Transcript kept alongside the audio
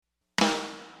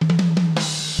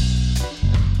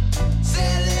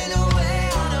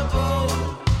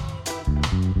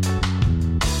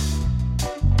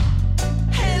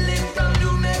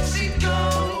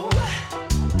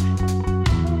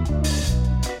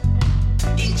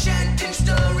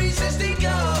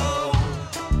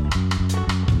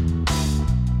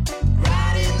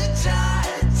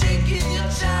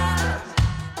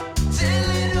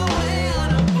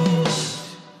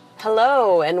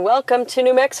Hello and welcome to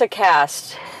New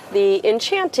Mexicast, the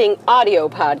enchanting audio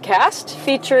podcast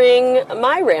featuring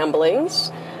my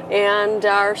ramblings and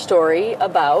our story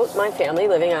about my family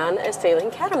living on a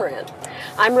sailing catamaran.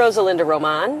 I'm Rosalinda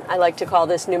Roman. I like to call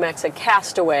this New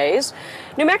Mexicastaways.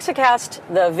 New Mexicast,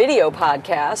 the video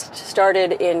podcast,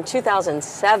 started in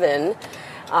 2007,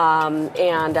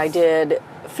 and I did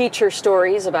feature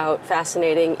stories about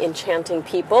fascinating, enchanting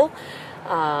people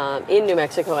in New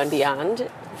Mexico and beyond,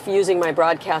 using my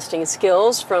broadcasting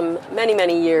skills from many,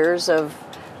 many years of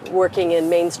working in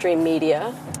mainstream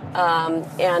media. And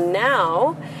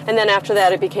then after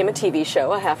that, it became a TV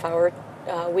show, a half-hour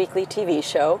weekly TV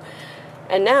show.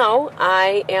 And now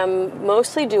I am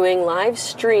mostly doing live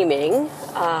streaming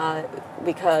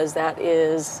because that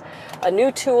is a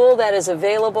new tool that is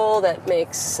available that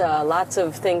makes lots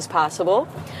of things possible.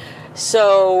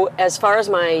 So as far as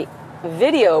my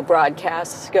video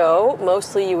broadcasts go,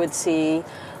 mostly you would see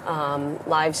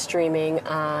live streaming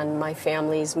on my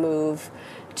family's move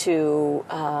to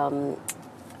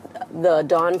the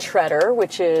Dawn Treader,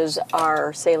 which is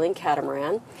our sailing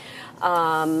catamaran.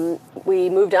 We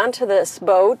moved onto this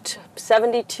boat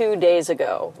 72 days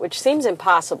ago, which seems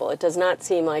impossible. It does not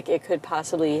seem like it could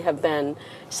possibly have been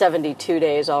 72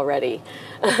 days already.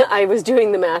 I was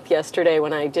doing the math yesterday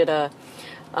when I did a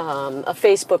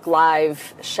Facebook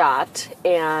Live shot,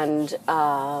 and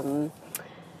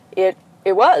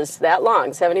it was that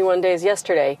long, 71 days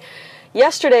yesterday.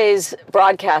 Yesterday's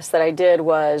broadcast that I did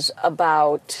was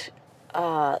about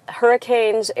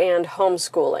hurricanes and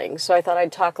homeschooling, so I thought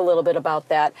I'd talk a little bit about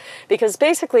that, because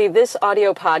basically this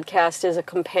audio podcast is a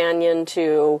companion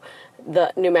to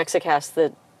the New Mexicast,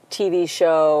 the TV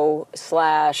show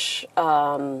slash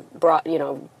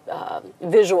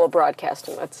visual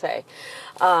broadcasting, let's say.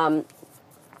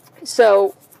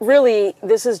 So really,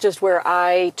 this is just where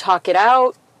I talk it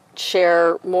out,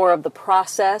 share more of the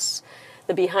process,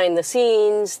 the behind the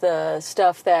scenes, the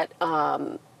stuff that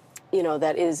that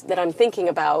I'm thinking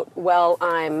about while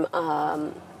I'm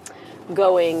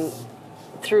going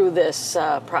through this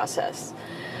process.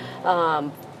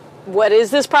 What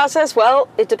is this process? Well,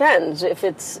 it depends. If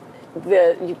it's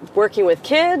working with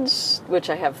kids, which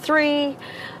I have 3,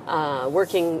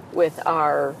 working with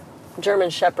our German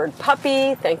Shepherd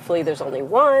puppy, thankfully there's only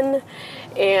 1,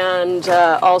 and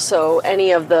also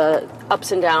any of the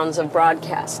ups and downs of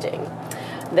broadcasting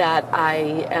that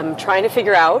I am trying to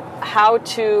figure out how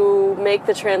to make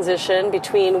the transition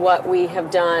between what we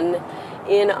have done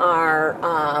in our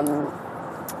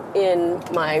in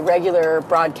my regular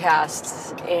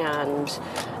broadcasts and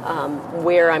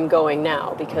where I'm going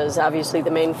now, because obviously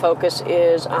the main focus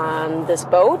is on this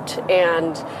boat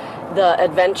and the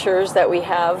adventures that we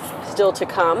have still to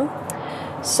come.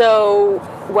 So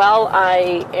while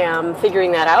I am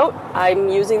figuring that out, I'm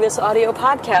using this audio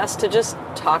podcast to just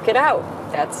talk it out.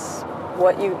 That's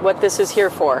what this is here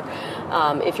for.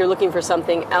 If you're looking for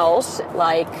something else,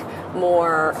 like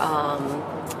more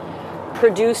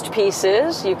produced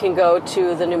pieces, you can go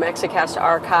to the New Mexicast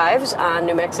archives on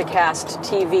New Mexicast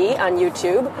TV on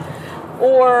YouTube,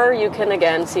 or you can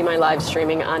again see my live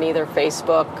streaming on either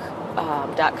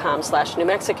Facebook.com/New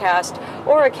Mexicast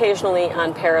or occasionally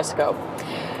on Periscope.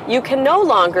 You can no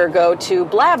longer go to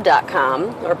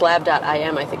blab.com or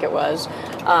blab.im, I think it was,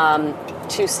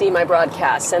 to see my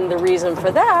broadcasts. And the reason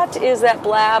for that is that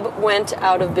Blab went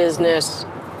out of business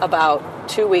about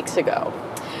 2 weeks ago.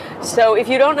 So if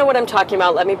you don't know what I'm talking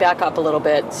about, let me back up a little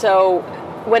bit. So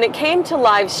when it came to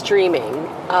live streaming,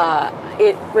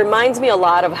 it reminds me a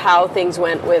lot of how things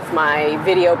went with my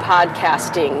video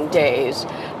podcasting days.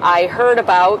 I heard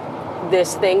about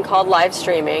this thing called live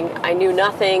streaming. I knew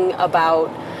nothing about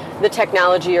the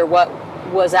technology or what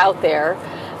was out there,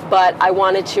 but I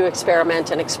wanted to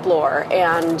experiment and explore.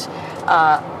 And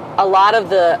a lot of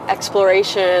the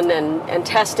exploration and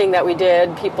testing that we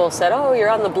did, people said, oh, you're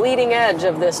on the bleeding edge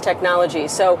of this technology.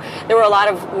 So there were a lot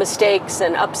of mistakes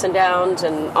and ups and downs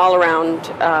and all around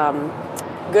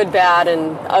good, bad,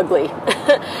 and ugly.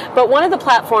 But one of the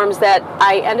platforms that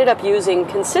I ended up using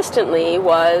consistently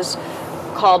was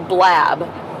called Blab.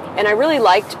 And I really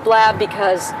liked Blab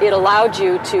because it allowed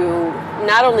you to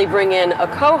not only bring in a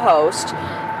co-host,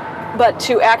 but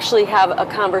to actually have a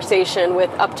conversation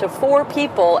with up to 4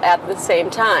 people at the same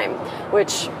time,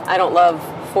 which I don't love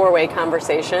 4-way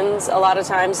conversations a lot of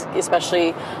times,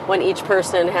 especially when each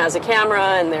person has a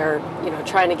camera and they're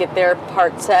trying to get their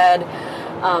part said.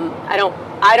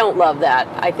 I don't love that.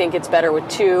 I think it's better with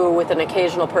 2, with an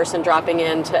occasional person dropping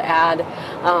in to add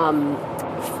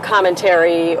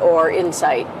commentary or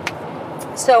insight.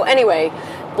 So anyway,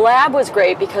 Blab was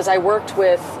great because I worked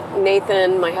with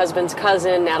Nathan, my husband's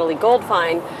cousin, Natalie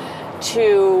Goldfine,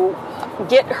 to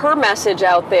get her message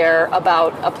out there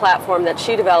about a platform that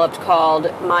she developed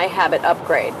called My Habit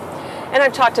Upgrade. And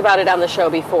I've talked about it on the show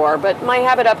before, but My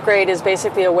Habit Upgrade is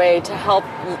basically a way to help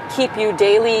keep you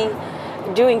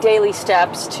doing daily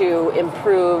steps to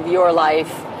improve your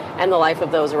life and the life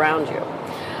of those around you.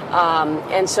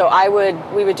 And so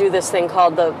we would do this thing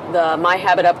called the My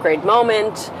Habit Upgrade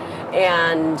moment,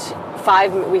 and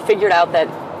we figured out that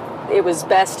it was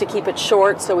best to keep it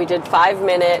short, so we did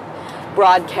 5-minute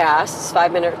broadcasts,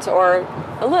 5 minutes or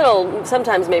a little,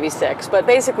 sometimes maybe 6, but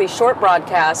basically short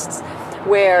broadcasts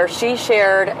where she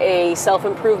shared a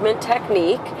self-improvement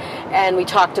technique, and we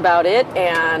talked about it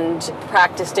and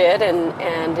practiced it,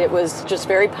 and it was just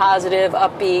very positive,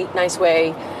 upbeat, nice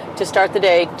way to start the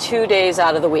day 2 days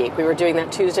out of the week. We were doing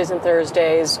that Tuesdays and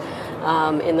Thursdays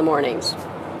in the mornings.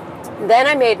 Then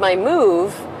I made my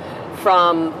move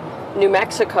from New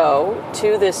Mexico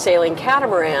to this sailing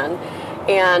catamaran,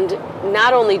 and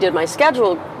not only did my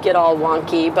schedule get all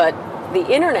wonky, but the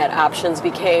internet options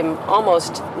became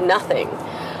almost nothing.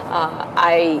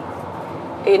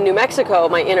 In New Mexico,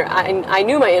 I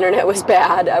knew my internet was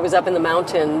bad. I was up in the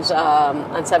mountains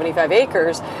on 75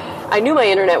 acres. I knew my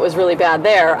internet was really bad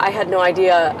there. I had no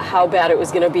idea how bad it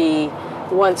was going to be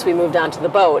once we moved onto the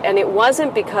boat. And it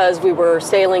wasn't because we were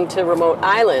sailing to remote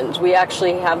islands. We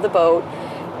actually have the boat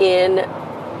in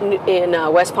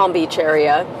West Palm Beach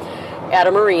area at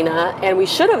a marina, and we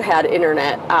should have had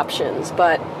internet options,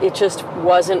 but it just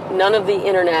wasn't. None of the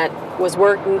internet was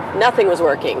working. Nothing was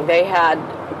working. They had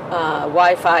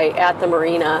Wi-Fi at the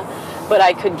marina, but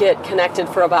I could get connected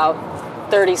for about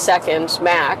 30 seconds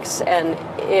max, and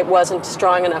it wasn't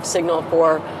strong enough signal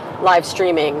for live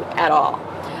streaming at all.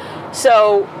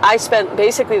 So I spent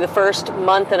basically the first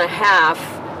month and a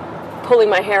half pulling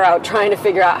my hair out trying to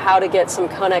figure out how to get some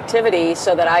connectivity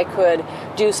so that I could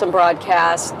do some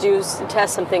broadcasts,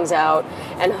 test some things out,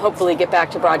 and hopefully get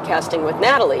back to broadcasting with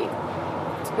Natalie.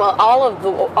 Well,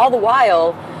 all the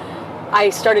while, I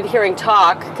started hearing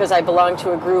talk, because I belong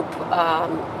to a group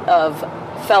of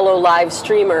fellow live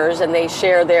streamers, and they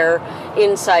share their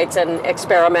insights and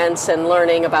experiments and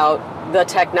learning about the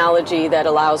technology that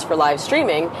allows for live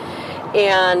streaming.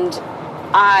 And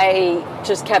I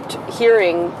just kept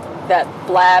hearing that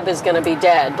Blab is going to be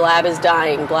dead, Blab is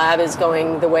dying, Blab is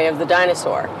going the way of the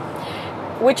dinosaur,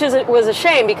 which was a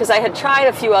shame, because I had tried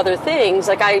a few other things.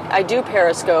 Like I do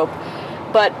Periscope,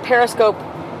 but Periscope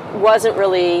wasn't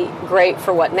really great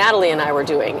for what Natalie and I were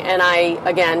doing. And I,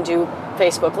 again, do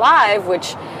Facebook Live,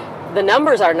 which the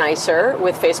numbers are nicer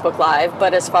with Facebook Live,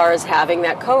 but as far as having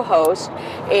that co-host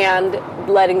and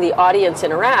letting the audience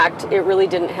interact, it really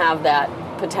didn't have that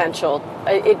potential.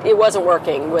 It wasn't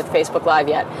working with Facebook Live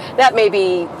yet. That may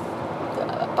be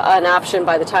an option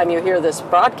by the time you hear this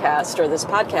broadcast or this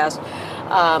podcast,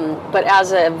 but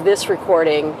as of this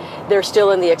recording, they're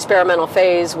still in the experimental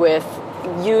phase with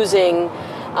using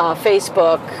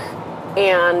Facebook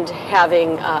and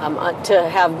having to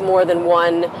have more than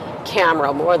one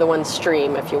camera, more than one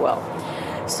stream, if you will.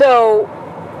 So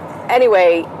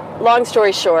anyway, long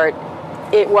story short,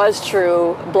 it was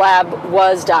true. Blab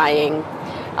was dying.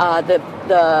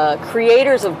 The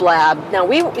creators of Blab, now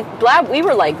we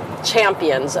were like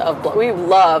champions of Blab. We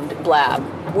loved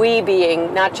Blab. We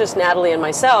being not just Natalie and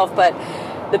myself, but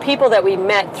the people that we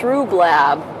met through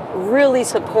Blab really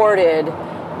supported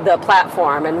the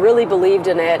platform and really believed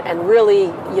in it, and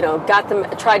really,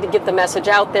 tried to get the message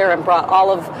out there and brought all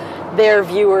of their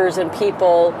viewers and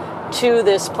people to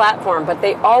this platform. But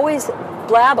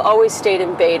Blab always stayed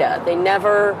in beta. They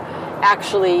never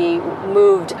actually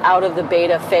moved out of the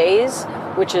beta phase,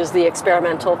 which is the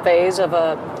experimental phase of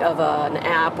an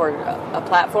app or a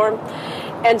platform.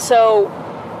 And so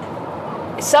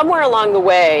somewhere along the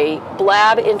way,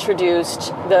 Blab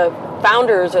introduced, the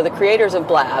founders or the creators of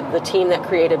Blab, the team that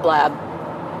created Blab,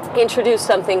 introduced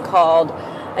something called,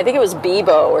 I think it was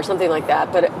Bebo or something like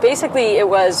that, but basically it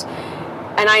was,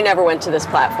 and I never went to this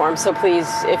platform, so please,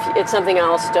 if it's something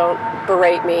else, don't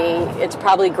berate me. It's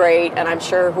probably great, and I'm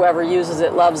sure whoever uses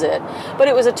it loves it. But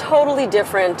it was a totally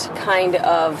different kind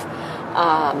of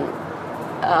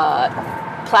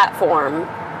platform.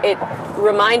 It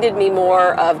reminded me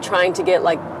more of trying to get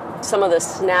like some of the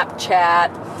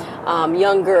Snapchat,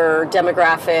 younger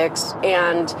demographics,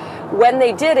 and when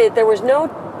they did it, there was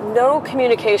no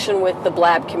communication with the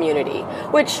Blab community,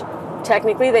 which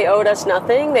technically they owed us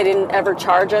nothing. They didn't ever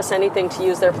charge us anything to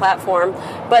use their platform,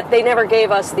 but they never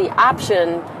gave us the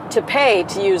option to pay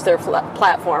to use their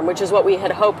platform, which is what we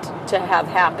had hoped to have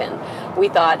happen. We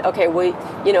thought, okay,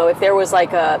 if there was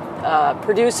like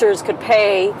producers could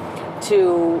pay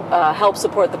help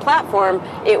support the platform,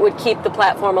 it would keep the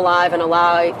platform alive and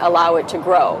allow it to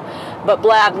grow. But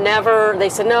Blab never, they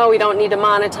said, no, we don't need to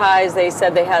monetize. They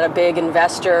said they had a big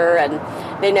investor and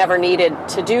they never needed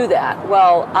to do that.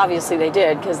 Well, obviously they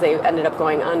did, because they ended up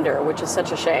going under, which is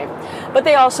such a shame. But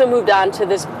they also moved on to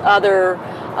this other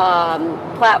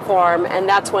platform, and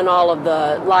that's when all of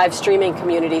the live streaming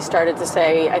community started to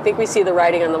say, I think we see the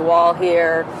writing on the wall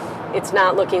here. It's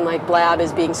not looking like Blab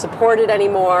is being supported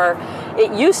anymore.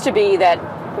 It used to be that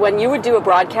when you would do a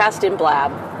broadcast in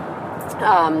Blab,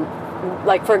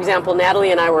 like for example,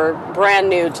 Natalie and I were brand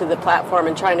new to the platform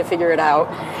and trying to figure it out,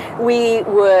 we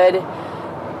would,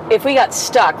 if we got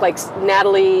stuck, like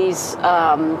Natalie's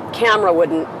camera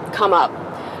wouldn't come up,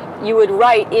 you would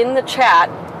write in the chat,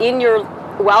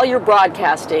 while you're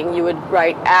broadcasting, you would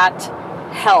write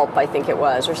 @help, I think it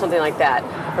was, or something like that,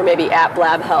 or maybe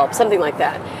 @blabhelp, something like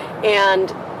that.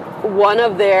 And one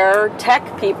of their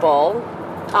tech people,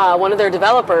 one of their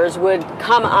developers would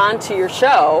come onto your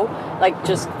show, like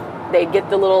they'd get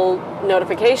the little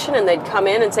notification and they'd come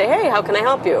in and say, hey, how can I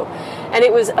help you? And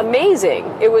it was amazing.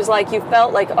 It was like you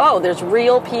felt like, oh, there's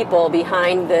real people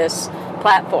behind this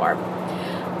platform.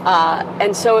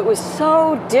 And so it was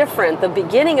so different, the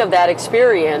beginning of that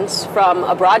experience from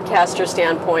a broadcaster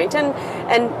standpoint and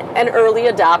an early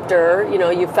adopter.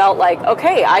 You felt like,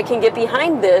 okay, I can get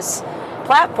behind this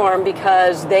platform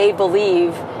because they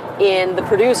believe in the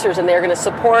producers and they're going to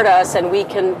support us, and we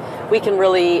can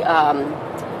really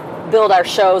build our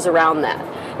shows around that.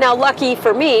 Now, lucky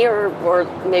for me, or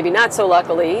maybe not so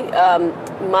luckily,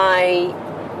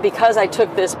 because I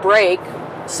took this break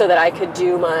so that I could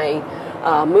do my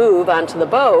move onto the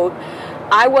boat,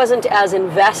 I wasn't as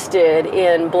invested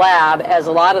in Blab as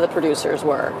a lot of the producers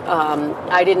were.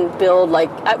 I didn't build,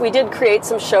 we did create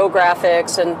some show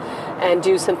graphics and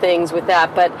do some things with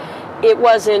that, but it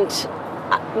wasn't,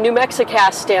 New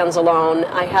Mexicast stands alone.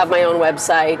 I have my own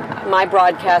website. My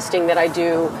broadcasting that I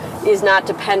do is not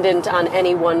dependent on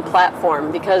any one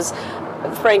platform because,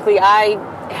 frankly, I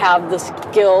have the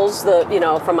skills,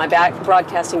 from my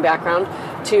broadcasting background,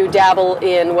 to dabble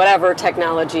in whatever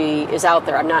technology is out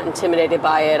there. I'm not intimidated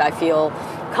by it. I feel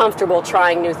comfortable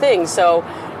trying new things. So,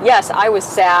 yes, I was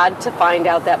sad to find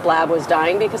out that Blab was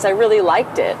dying because I really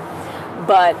liked it.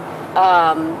 But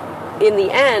in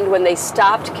the end, when they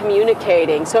stopped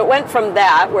communicating, so it went from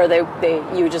that, where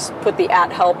you just put the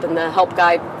 @help and the help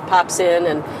guy pops in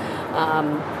and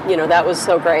that was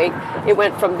so great. It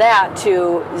went from that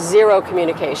to zero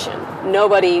communication.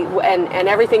 Nobody, and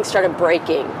everything started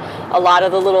breaking. A lot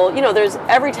of the little, there's,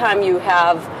 every time you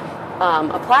have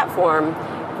a platform,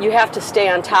 you have to stay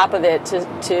on top of it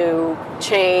to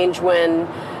change when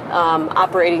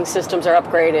operating systems are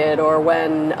upgraded or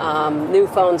when new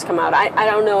phones come out. I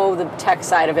don't know the tech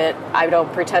side of it. I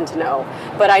don't pretend to know.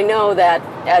 But I know that,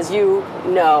 as you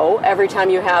know, every time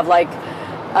you have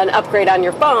an upgrade on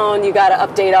your phone, you got to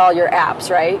update all your apps,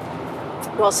 right?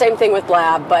 Well, same thing with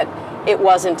Blab, but it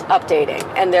wasn't updating.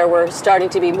 And there were starting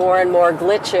to be more and more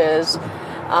glitches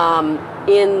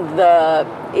in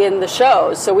the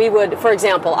shows. So we would, for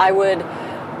example, I would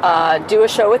do a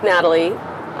show with Natalie,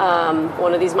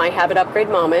 one of these My Habit Upgrade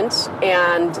moments,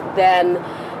 and then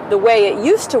the way it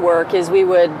used to work is we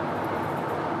would,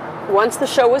 once the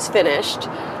show was finished,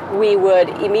 we would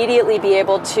immediately be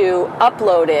able to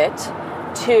upload it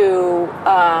to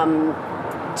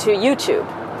YouTube,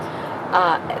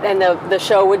 and the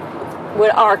show would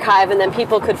archive, and then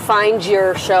people could find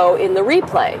your show in the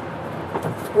replay.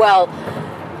 Well,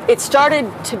 it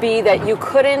started to be that you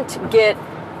couldn't get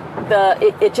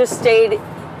it just stayed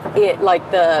like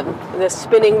the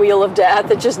spinning wheel of death.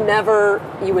 It just never,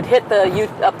 you would hit the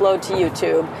upload to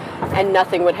YouTube and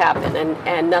nothing would happen,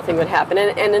 and nothing would happen.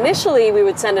 And initially we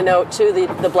would send a note to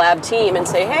the Blab team and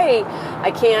say, hey,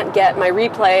 I can't get my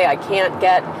replay, I can't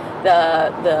get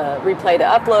the replay to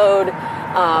upload,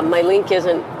 my link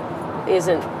isn't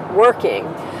working.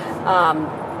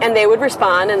 And they would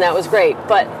respond, and that was great.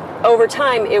 But over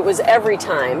time, it was every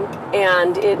time,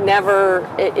 and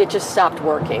it just stopped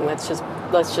working. Let's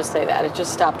just say that. It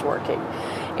just stopped working.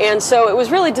 And so it was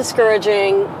really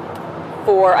discouraging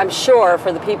I'm sure,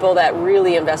 for the people that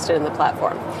really invested in the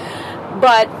platform.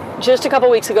 But just a couple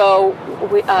weeks ago,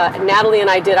 Natalie and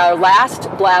I did our last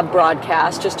Blab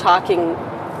broadcast, just talking,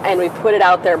 and we put it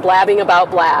out there, blabbing about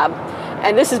Blab.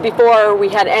 And this is before we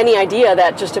had any idea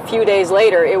that just a few days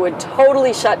later it would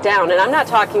totally shut down. And I'm not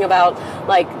talking about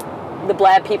the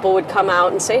Blab people would come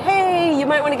out and say, hey, you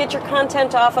might want to get your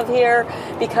content off of here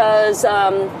because,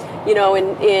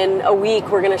 in a week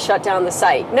we're going to shut down the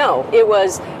site. No, it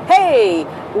was, hey,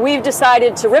 we've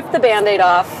decided to rip the Band-Aid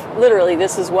off. Literally,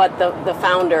 this is what the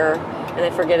founder and I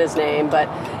forget his name, but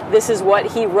this is what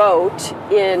he wrote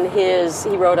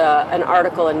he wrote an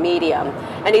article in Medium.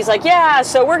 And he's like, yeah,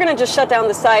 so we're going to just shut down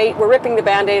the site. We're ripping the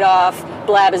Band-Aid off.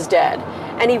 Blab is dead.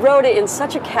 And he wrote it in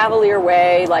such a cavalier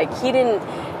way. Like and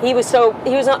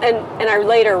I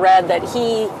later read that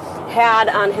he had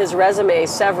on his resume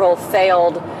several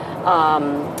failed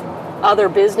other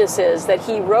businesses that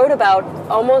he wrote about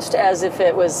almost as if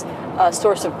it was a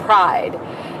source of pride.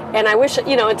 And I wish,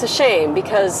 it's a shame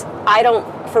because I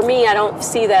don't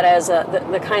see that as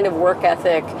the kind of work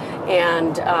ethic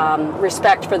and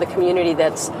respect for the community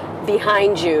that's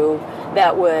behind you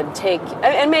that would take,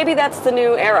 and maybe that's the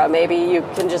new era. Maybe you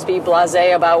can just be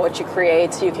blasé about what you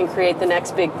create so you can create the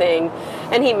next big thing.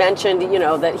 And he mentioned,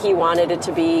 that he wanted it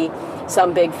to be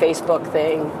some big Facebook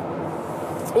thing,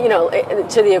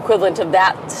 to the equivalent of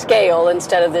that scale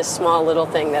instead of this small little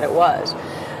thing that it was.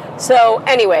 So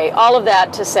anyway, all of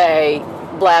that to say,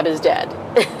 Blab is dead.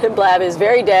 Blab is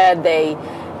very dead. They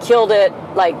killed it,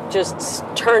 just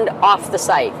turned off the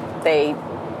site. They,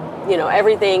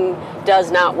 everything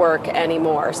does not work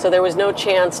anymore. So there was no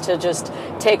chance to just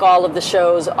take all of the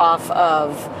shows off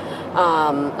of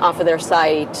their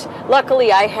site.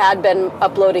 Luckily, I had been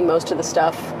uploading most of the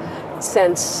stuff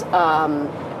since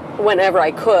whenever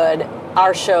I could.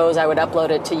 Our shows, I would upload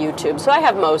it to YouTube. So I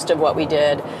have most of what we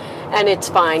did. And it's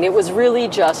fine. It was really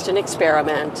just an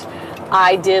experiment.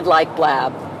 I did like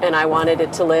Blab, and I wanted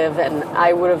it to live, and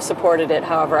I would have supported it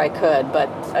however I could. But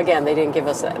again, they didn't give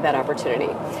us that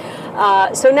opportunity.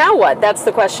 So now what? That's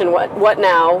the question. What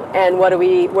now? And where do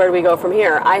we go from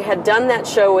here? I had done that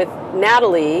show with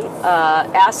Natalie,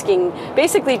 asking,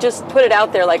 basically just put it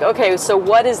out there like, okay, so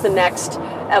what is the next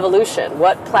evolution?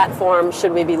 What platform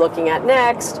should we be looking at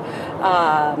next?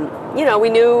 We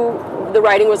knew the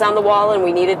writing was on the wall and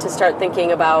we needed to start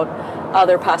thinking about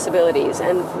other possibilities.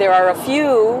 And there are a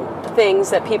few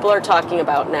things that people are talking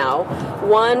about now.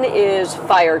 One is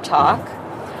Fire Talk.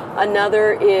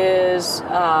 Another is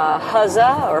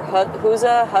Huzza.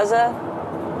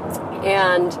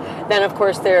 And then, of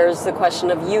course, there's the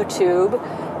question of YouTube,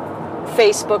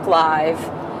 Facebook Live,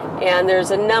 and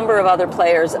there's a number of other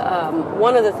players.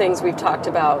 One of the things we've talked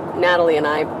about, Natalie and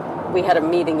I, we had a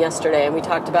meeting yesterday, and we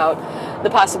talked about the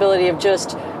possibility of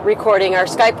just recording our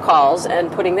Skype calls and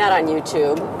putting that on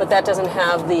YouTube, but that doesn't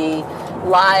have the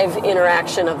live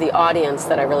interaction of the audience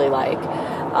that I really like.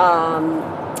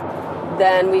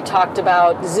 Then we talked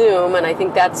about Zoom, and I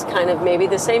think that's kind of maybe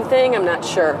the same thing. I'm not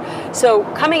sure. So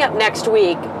coming up next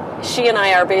week, she and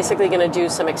I are basically going to do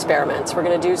some experiments. We're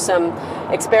going to do some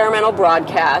experimental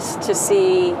broadcasts to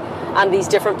see on these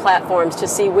different platforms to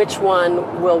see which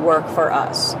one will work for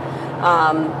us.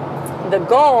 The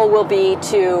goal will be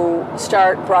to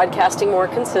start broadcasting more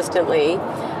consistently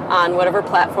on whatever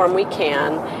platform we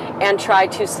can and try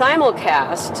to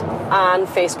simulcast on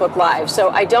Facebook Live.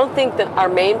 So I don't think that our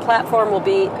main platform will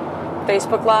be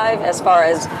Facebook Live as far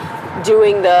as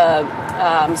doing the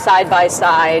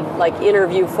side-by-side, like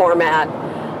interview format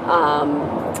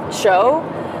show,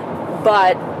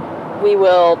 but we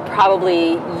will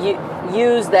probably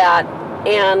use that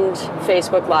and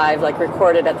Facebook Live, like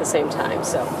record it at the same time.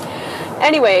 So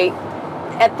anyway,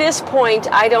 at this point,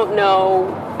 I don't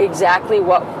know exactly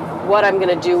what I'm going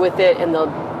to do with it in the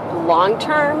long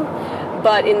term,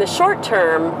 but in the short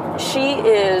term, she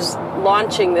is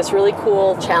launching this really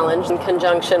cool challenge in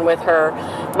conjunction with her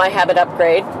My Habit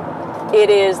Upgrade. It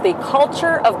is the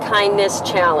Culture of Kindness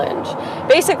Challenge.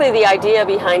 Basically, the idea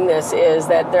behind this is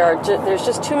that there's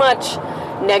just too much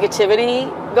negativity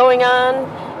going on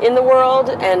in the world,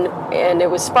 and it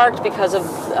was sparked because of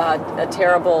a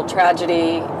terrible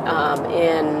tragedy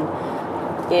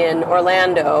in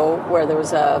Orlando, where there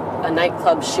was a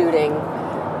nightclub shooting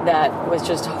that was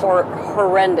just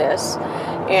horrendous,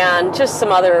 and just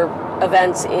some other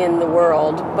events in the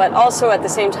world. But also at the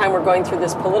same time, we're going through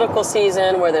this political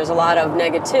season where there's a lot of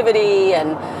negativity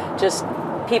and just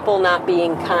people not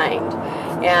being kind.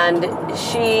 And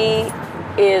she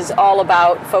is all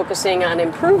about focusing on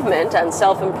improvement, on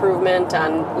self-improvement,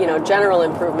 on general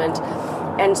improvement.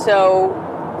 And so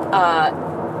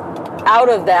out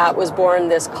of that was born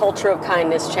this Culture of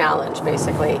Kindness Challenge,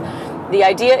 basically. The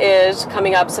idea is,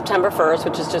 coming up September 1st,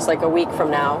 which is just like a week from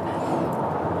now,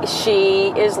 she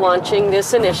is launching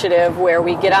this initiative where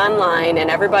we get online and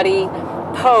everybody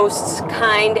posts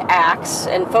kind acts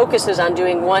and focuses on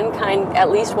doing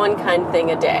at least one kind thing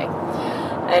a day.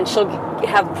 And she'll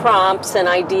have prompts and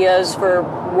ideas for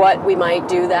what we might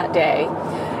do that day.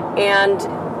 And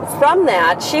from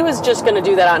that, she was just going to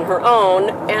do that on her own.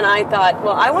 And I thought,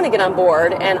 well, I want to get on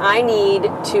board, and I need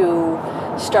to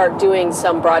start doing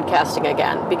some broadcasting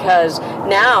again, because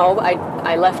now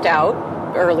I left out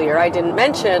earlier, I didn't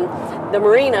mention the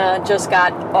marina just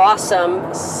got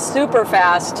awesome, super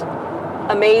fast,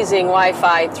 amazing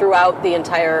Wi-Fi throughout the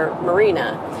entire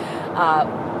marina,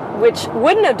 which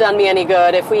wouldn't have done me any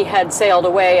good if we had sailed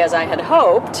away as I had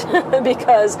hoped,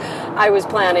 because I was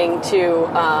planning to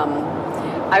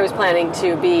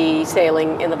be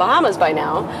sailing in the Bahamas by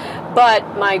now.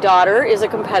 But my daughter is a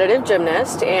competitive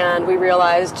gymnast, and we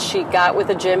realized she got with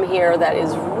a gym here that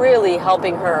is really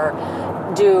helping her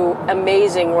do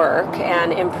amazing work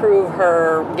and improve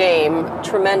her game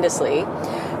tremendously.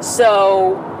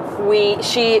 So we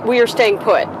are staying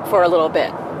put for a little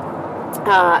bit,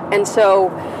 and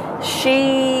so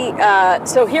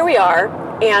so here we are,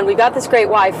 and we got this great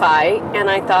Wi-Fi, and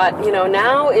I thought,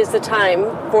 now is the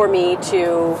time for me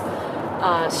to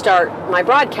start my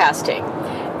broadcasting.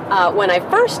 When I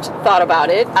first thought about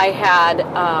it,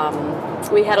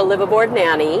 we had a live-aboard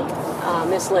nanny,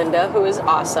 Miss Linda, who is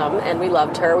awesome, and we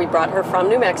loved her. We brought her from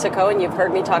New Mexico, and you've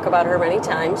heard me talk about her many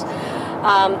times.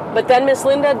 But then Miss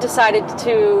Linda decided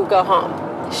to go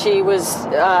home. She was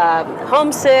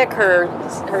homesick.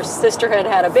 Her sister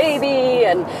had a baby,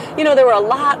 and there were a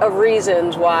lot of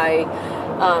reasons why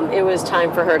it was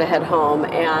time for her to head home,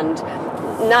 and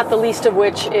not the least of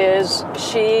which is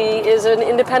she is an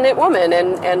independent woman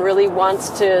and really wants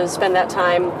to spend that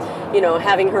time,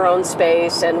 having her own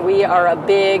space. And we are a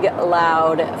big,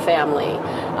 loud family.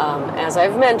 As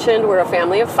I've mentioned, we're a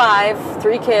family of 5,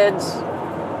 3 kids,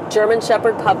 German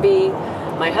Shepherd puppy,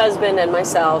 my husband, and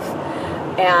myself.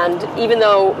 And even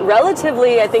though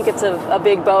relatively I think it's a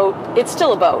big boat, it's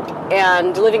still a boat.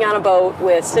 And living on a boat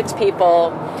with 6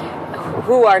 people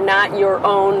who are not your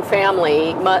own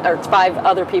family, or 5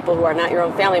 other people who are not your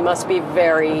own family, must be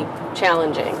very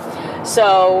challenging.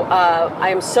 So I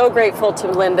am so grateful to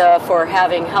Linda for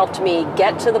having helped me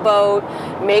get to the boat,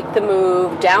 make the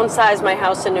move, downsize my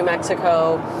house in New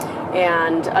Mexico,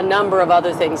 and a number of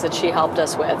other things that she helped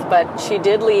us with. But she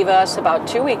did leave us about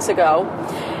 2 weeks ago.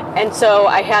 And so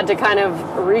I had to kind of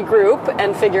regroup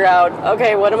and figure out,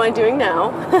 okay, what am I doing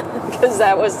now? Because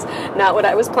that was not what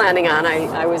I was planning on.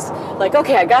 I was like,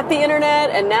 okay, I got the internet,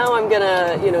 and now I'm going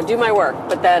to, do my work.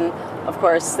 But then, of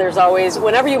course, there's always,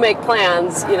 whenever you make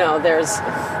plans,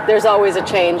 there's always a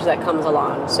change that comes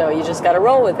along. So you just got to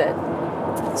roll with it.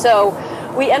 So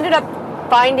we ended up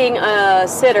finding a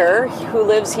sitter who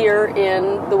lives here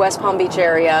in the West Palm Beach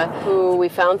area, who we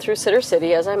found through Sitter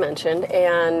City, as I mentioned,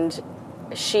 and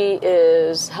she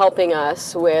is helping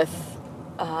us with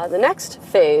the next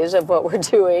phase of what we're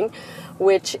doing,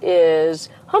 which is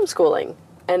homeschooling.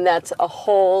 And that's a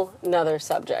whole nother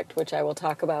subject, which I will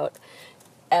talk about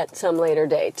at some later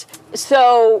date.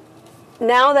 So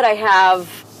now that I have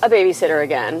a babysitter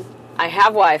again, I have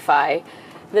Wi-Fi,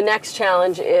 the next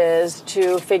challenge is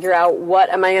to figure out what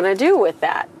am I going to do with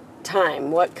that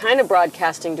time? What kind of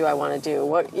broadcasting do I want to do?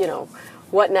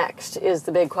 What next is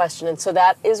the big question. And so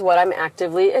that is what I'm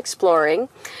actively exploring.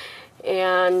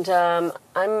 And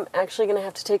I'm actually going to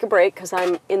have to take a break because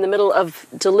I'm in the middle of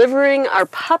delivering our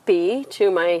puppy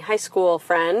to my high school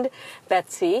friend,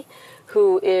 Betsy,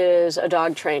 who is a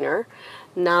dog trainer.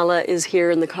 Nala is here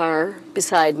in the car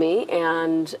beside me,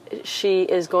 and she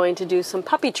is going to do some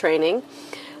puppy training.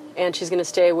 And she's going to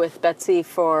stay with Betsy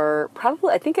for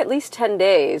probably, I think, at least 10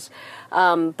 days.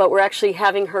 But we're actually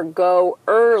having her go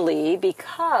early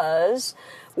because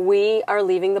we are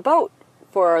leaving the boat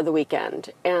for the weekend.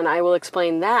 And I will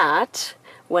explain that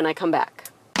when I come back.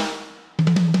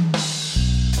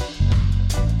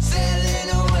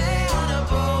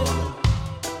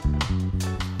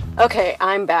 Okay,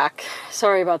 I'm back.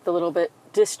 Sorry about the little bit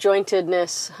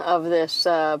disjointedness of this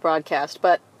podcast,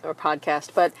 but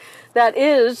that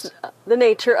is the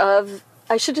nature of,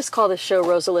 I should just call this show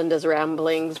Rosalinda's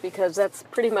Ramblings, because that's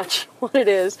pretty much what it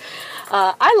is.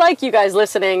 I like you guys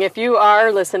listening. If you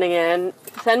are listening in,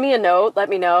 send me a note. Let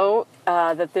me know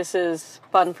that this is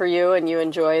fun for you and you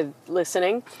enjoy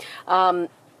listening.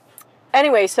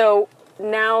 Anyway, so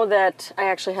now that I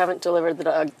actually haven't delivered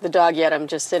the dog yet, I'm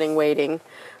just sitting waiting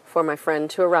for my friend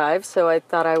to arrive. So I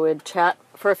thought I would chat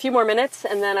for a few more minutes,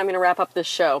 and then I'm going to wrap up this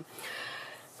show.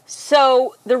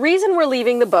 So the reason we're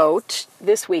leaving the boat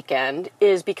this weekend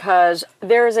is because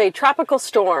there is a tropical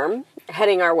storm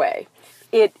heading our way.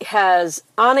 It has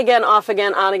on again, off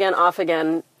again, on again, off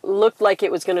again, looked like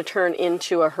it was going to turn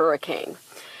into a hurricane.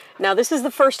 Now, this is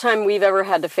the first time we've ever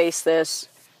had to face this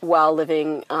while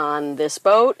living on this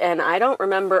boat, and I don't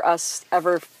remember us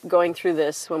ever going through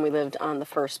this when we lived on the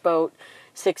first boat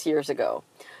 6 years ago.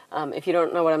 If you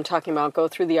don't know what I'm talking about, go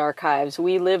through the archives.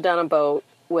 We lived on a boat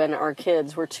when our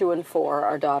kids were 2 and 4,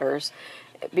 our daughters.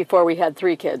 Before we had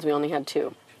 3 kids, we only had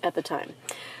 2 at the time.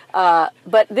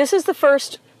 But this is the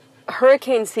first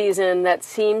hurricane season that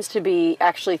seems to be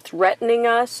actually threatening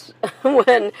us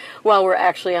while we're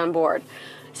actually on board.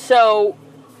 So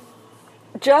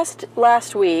just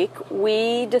last week,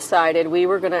 we decided we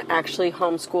were going to actually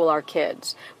homeschool our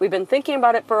kids. We've been thinking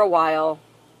about it for a while,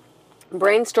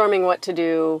 brainstorming what to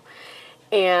do,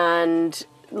 and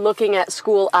looking at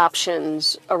school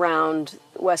options around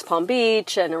West Palm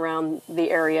Beach and around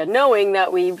the area, knowing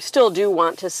that we still do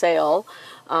want to sail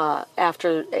at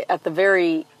the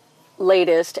very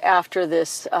latest after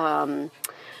this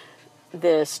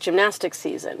this gymnastics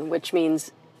season, which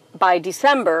means by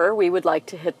December we would like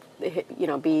to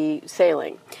be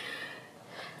sailing.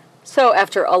 So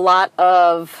after a lot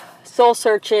of soul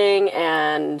searching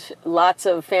and lots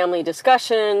of family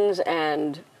discussions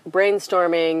and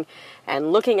brainstorming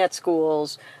and looking at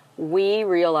schools, we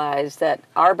realized that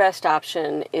our best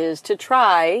option is to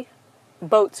try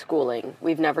boat schooling.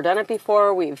 We've never done it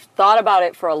before. We've thought about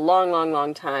it for a long, long,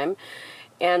 long time.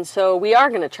 And so we are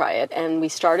going to try it. And we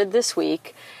started this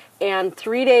week. And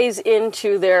 3 days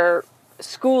into their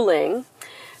schooling,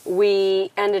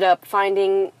 we ended up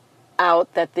finding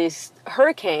out that this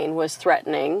hurricane was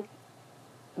threatening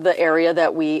the area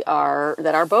that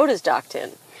our boat is docked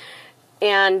in.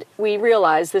 And we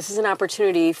realized this is an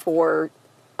opportunity for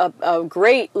a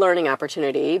great learning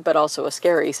opportunity, but also a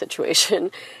scary situation,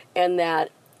 and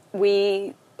that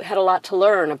we had a lot to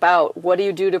learn about what do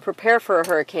you do to prepare for a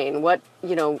hurricane, what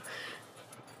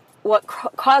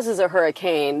causes a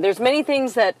hurricane. There's many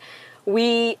things that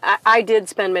I did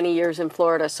spend many years in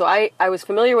Florida, so I was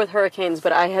familiar with hurricanes,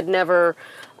 but I had never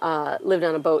lived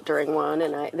on a boat during one,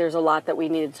 and there's a lot that we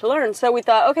needed to learn. So we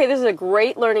thought, okay, this is a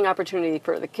great learning opportunity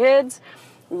for the kids.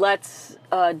 Let's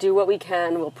do what we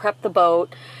can. We'll prep the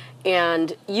boat,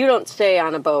 and you don't stay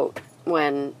on a boat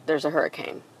when there's a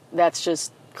hurricane. That's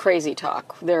just crazy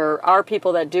talk. There are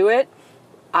people that do it.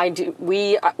 I do.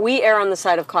 We err on the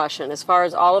side of caution. As far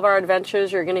as all of our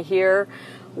adventures you're going to hear,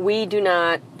 we do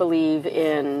not believe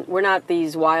in, we're not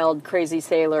these wild, crazy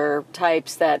sailor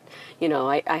types that,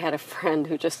 I had a friend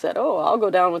who just said, oh, I'll go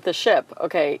down with the ship.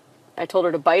 Okay, I told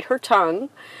her to bite her tongue,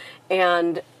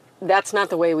 and that's not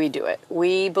the way we do it.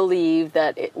 We believe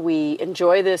that we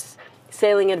enjoy this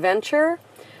sailing adventure,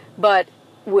 but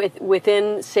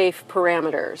within safe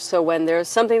parameters. So when there's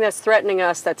something that's threatening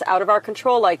us that's out of our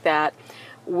control like that,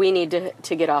 we need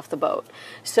to get off the boat.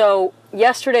 So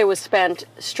yesterday was spent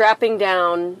strapping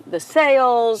down the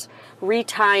sails,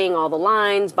 retying all the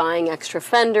lines, buying extra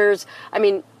fenders. I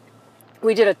mean,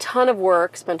 we did a ton of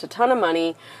work, spent a ton of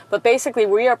money, but basically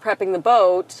we are prepping the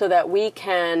boat so that we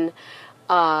can,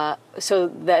 so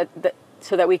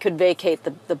that we could vacate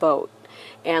the boat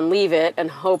and leave it and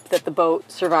hope that the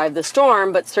boat survived the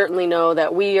storm, but certainly know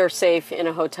that we are safe in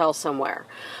a hotel somewhere.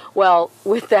 Well,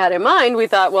 with that in mind, we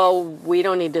thought, well, we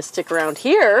don't need to stick around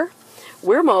here.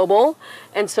 We're mobile,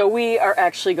 and so we are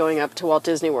actually going up to Walt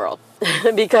Disney World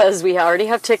because we already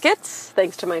have tickets,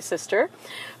 thanks to my sister,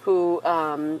 who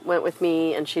went with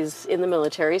me, and she's in the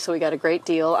military, so we got a great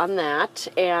deal on that.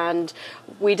 And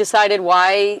we decided,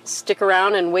 why stick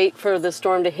around and wait for the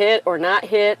storm to hit or not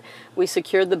hit? We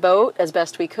secured the boat as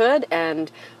best we could,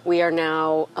 and we are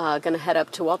now going to head up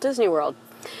to Walt Disney World.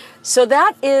 So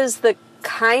that is the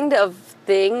kind of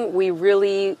thing we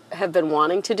really have been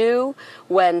wanting to do.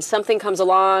 When something comes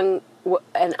along,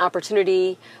 an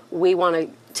opportunity, we want to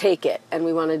take it, and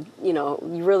we want to,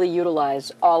 really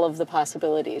utilize all of the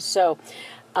possibilities. So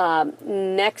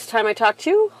next time I talk to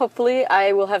you, hopefully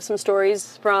I will have some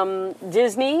stories from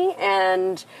Disney,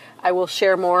 and I will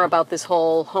share more about this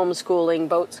whole homeschooling,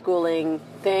 boat schooling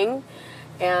thing,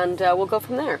 and we'll go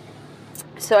from there.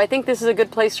 So I think this is a good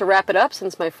place to wrap it up,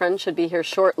 since my friend should be here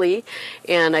shortly,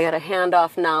 and I got to hand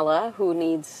off Nala, who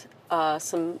needs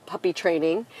some puppy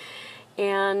training.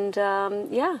 And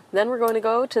then we're going to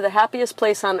go to the happiest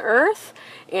place on earth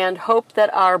and hope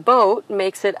that our boat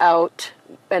makes it out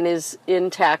and is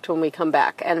intact when we come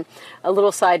back. And a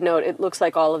little side note, it looks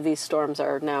like all of these storms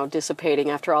are now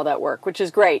dissipating after all that work, which is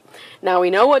great. Now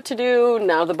we know what to do.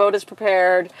 Now the boat is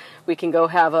prepared. We can go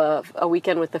have a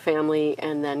weekend with the family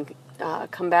and then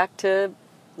come back to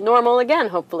normal again,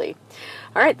 hopefully.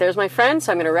 All right, there's my friend.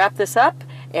 So I'm going to wrap this up.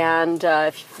 And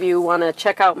if you want to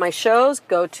check out my shows,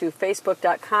 go to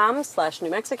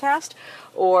facebook.com/New Mexicast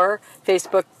or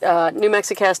Facebook New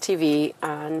Mexicast TV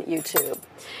on YouTube.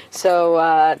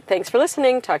 So thanks for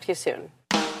listening. Talk to you soon.